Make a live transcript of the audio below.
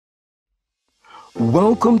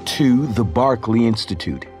Welcome to the Berkeley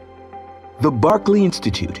Institute. The Berkeley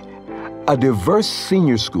Institute, a diverse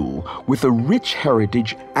senior school with a rich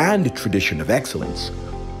heritage and tradition of excellence,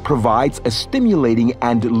 provides a stimulating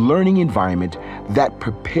and learning environment that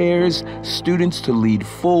prepares students to lead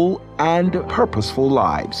full and purposeful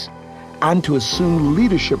lives and to assume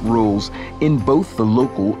leadership roles in both the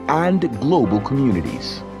local and global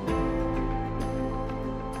communities.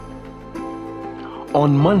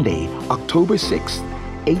 On Monday, October 6,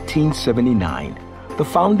 1879, the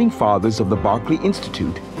founding fathers of the Berkeley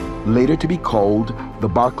Institute, later to be called the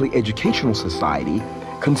Berkeley Educational Society,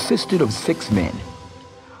 consisted of 6 men.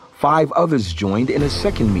 5 others joined in a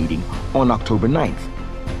second meeting on October 9th.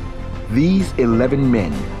 These 11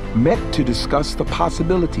 men met to discuss the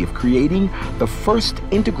possibility of creating the first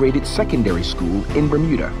integrated secondary school in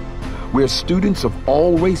Bermuda, where students of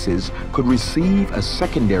all races could receive a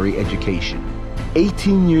secondary education.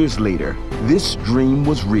 18 years later, this dream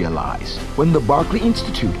was realized when the Berkeley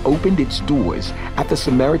Institute opened its doors at the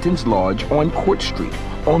Samaritan's Lodge on Court Street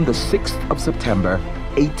on the 6th of September,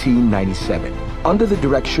 1897, under the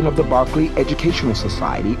direction of the Berkeley Educational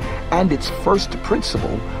Society and its first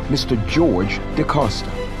principal, Mr. George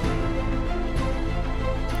DeCosta.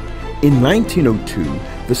 In 1902,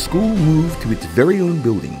 the school moved to its very own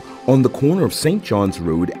building on the corner of St. John's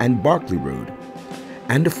Road and Berkeley Road.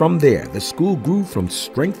 And from there, the school grew from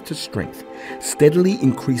strength to strength, steadily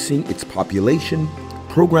increasing its population,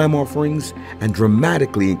 program offerings, and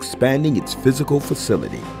dramatically expanding its physical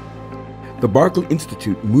facility. The Berkeley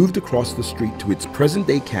Institute moved across the street to its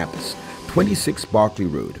present-day campus, 26 Berkeley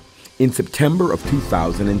Road, in September of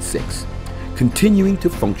 2006, continuing to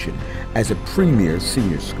function as a premier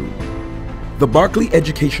senior school. The Berkeley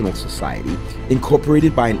Educational Society,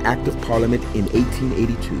 incorporated by an act of Parliament in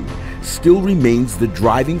 1882, still remains the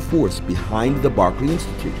driving force behind the Berkeley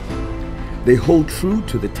Institute. They hold true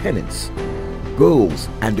to the tenets, goals,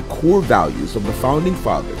 and core values of the Founding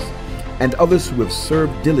Fathers and others who have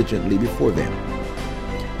served diligently before them.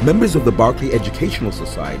 Members of the Berkeley Educational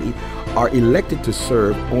Society are elected to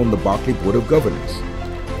serve on the Berkeley Board of Governors.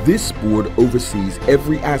 This board oversees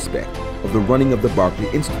every aspect of the running of the Berkeley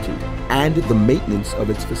Institute and the maintenance of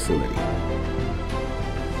its facility.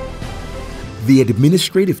 The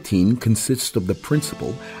administrative team consists of the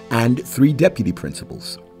principal and 3 deputy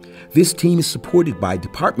principals. This team is supported by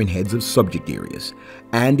department heads of subject areas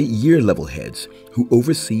and year-level heads who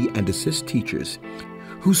oversee and assist teachers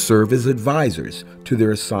who serve as advisors to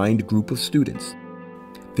their assigned group of students.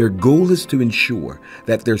 Their goal is to ensure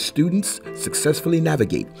that their students successfully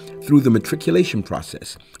navigate through the matriculation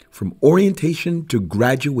process from orientation to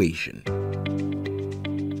graduation.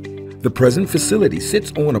 The present facility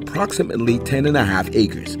sits on approximately 10.5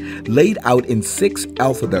 acres, laid out in 6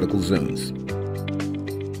 alphabetical zones.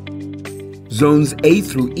 Zones A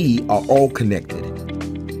through E are all connected,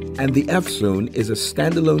 and the F zone is a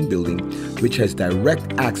standalone building which has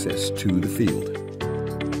direct access to the field.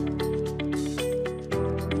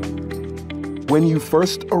 When you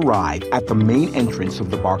first arrive at the main entrance of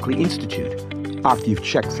the Berkeley Institute, after you've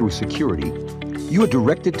checked through security, you are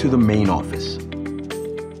directed to the main office.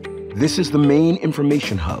 This is the main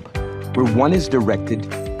information hub, where one is directed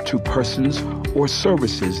to persons or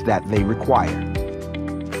services that they require.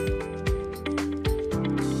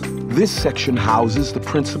 This section houses the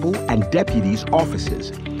principal and deputy's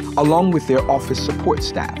offices, along with their office support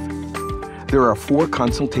staff. There are 4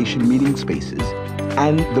 consultation meeting spaces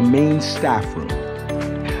and the main staff room.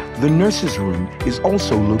 The nurses' room is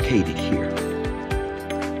also located here.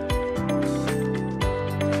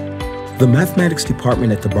 The mathematics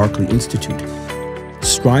department at the Berkeley Institute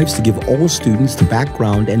strives to give all students the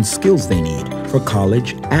background and skills they need for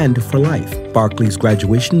college and for life. Berkeley's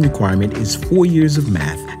graduation requirement is 4 years of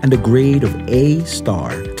math and a grade of A*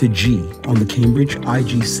 to G on the Cambridge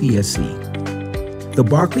IGCSE. The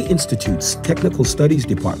Berkeley Institute's Technical Studies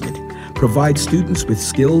Department provides students with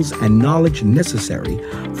skills and knowledge necessary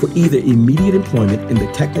for either immediate employment in the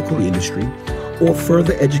technical industry or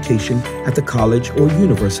further education at the college or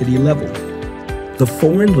university level. The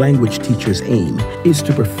foreign language teacher's aim is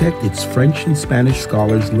to perfect its French and Spanish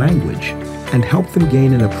scholars' language and help them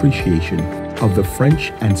gain an appreciation of the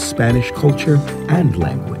French and Spanish culture and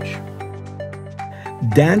language.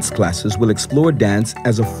 Dance classes will explore dance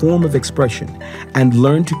as a form of expression and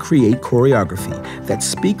learn to create choreography that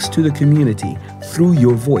speaks to the community through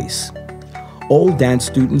your voice. All dance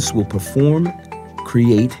students will perform,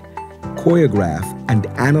 create, choreograph, and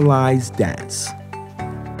analyze dance.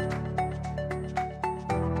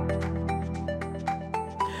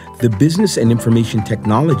 The Business and Information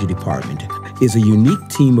Technology Department is a unique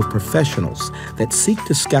team of professionals that seek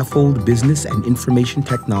to scaffold business and information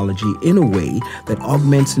technology in a way that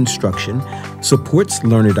augments instruction, supports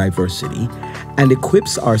learner diversity, and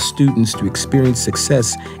equips our students to experience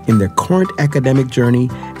success in their current academic journey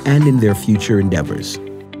and in their future endeavors.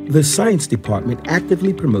 The Science Department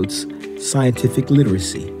actively promotes scientific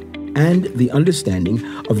literacy and the understanding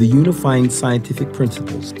of the unifying scientific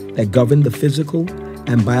principles that govern the physical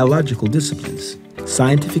and biological disciplines.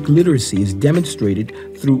 Scientific literacy is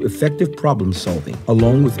demonstrated through effective problem solving,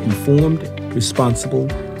 along with informed,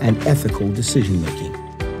 responsible, and ethical decision-making.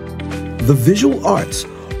 The Visual Arts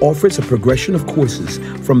offers a progression of courses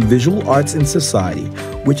from Visual Arts in Society,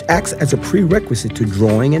 which acts as a prerequisite to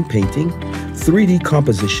drawing and painting, 3D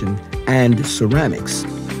composition, and ceramics.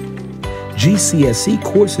 GCSE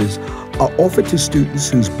courses are offered to students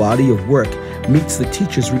whose body of work meets the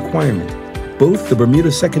teacher's requirement. Both the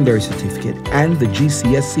Bermuda Secondary Certificate and the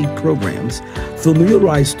GCSE programs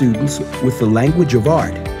familiarize students with the language of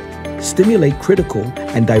art, stimulate critical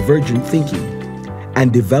and divergent thinking,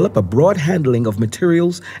 and develop a broad handling of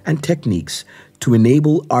materials and techniques to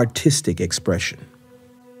enable artistic expression.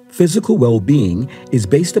 Physical well-being is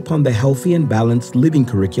based upon the Healthy and Balanced Living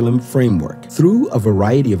Curriculum framework. Through a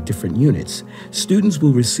variety of different units, students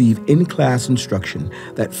will receive in-class instruction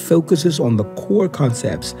that focuses on the core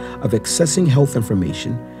concepts of accessing health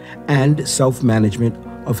information and self-management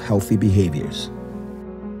of healthy behaviors.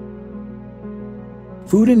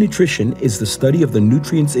 Food and nutrition is the study of the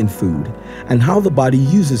nutrients in food and how the body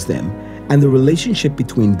uses them, and the relationship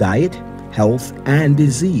between diet, health, and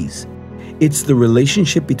disease. It's the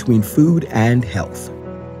relationship between food and health.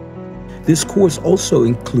 This course also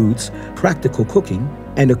includes practical cooking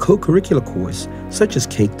and a co-curricular course such as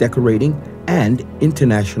cake decorating and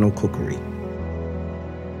international cookery.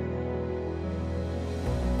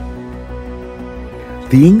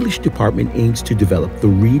 The English department aims to develop the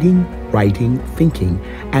reading, writing, thinking,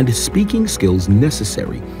 and speaking skills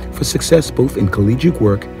necessary for success both in collegiate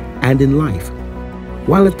work and in life,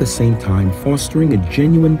 while at the same time fostering a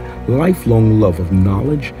genuine, lifelong love of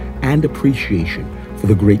knowledge and appreciation for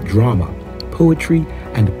the great drama, poetry,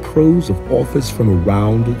 and prose of authors from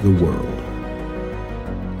around the world.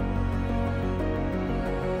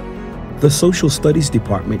 The Social Studies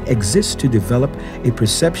Department exists to develop a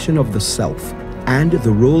perception of the self and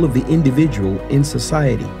the role of the individual in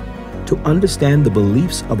society, to understand the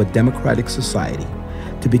beliefs of a democratic society,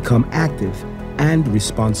 to become active and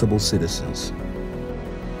responsible citizens.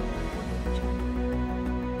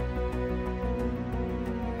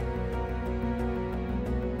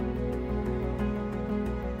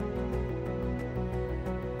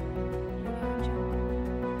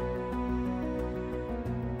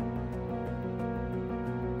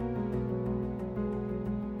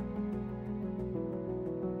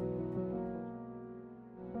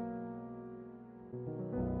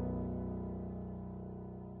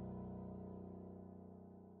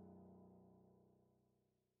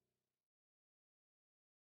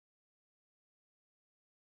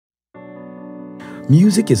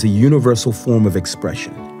 Music is a universal form of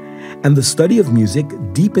expression, and the study of music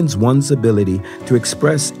deepens one's ability to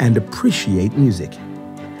express and appreciate music.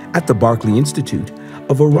 At the Berkeley Institute,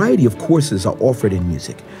 a variety of courses are offered in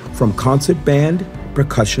music, from concert band,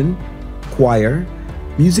 percussion, choir,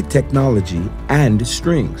 music technology, and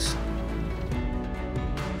strings.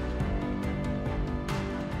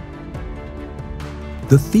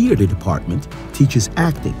 The theater department teaches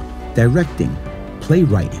acting, directing,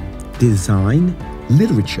 playwriting, design,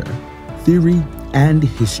 literature, theory, and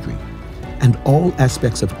history, and all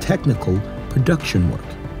aspects of technical production work.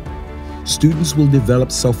 Students will develop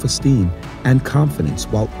self-esteem and confidence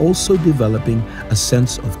while also developing a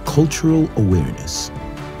sense of cultural awareness.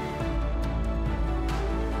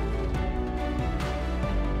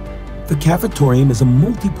 The cafetorium is a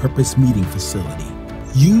multi-purpose meeting facility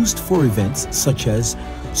used for events such as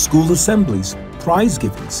school assemblies, prize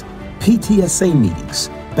givings, PTSA meetings,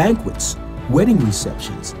 banquets, wedding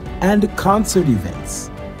receptions, and concert events.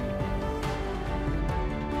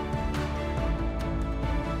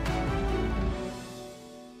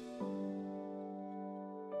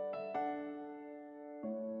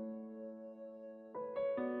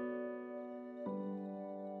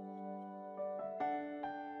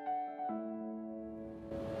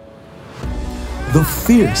 The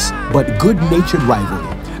fierce but good-natured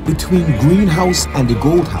rivalry between Greenhouse and the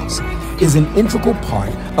Gold House is an integral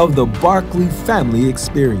part of the Berkeley family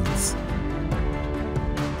experience.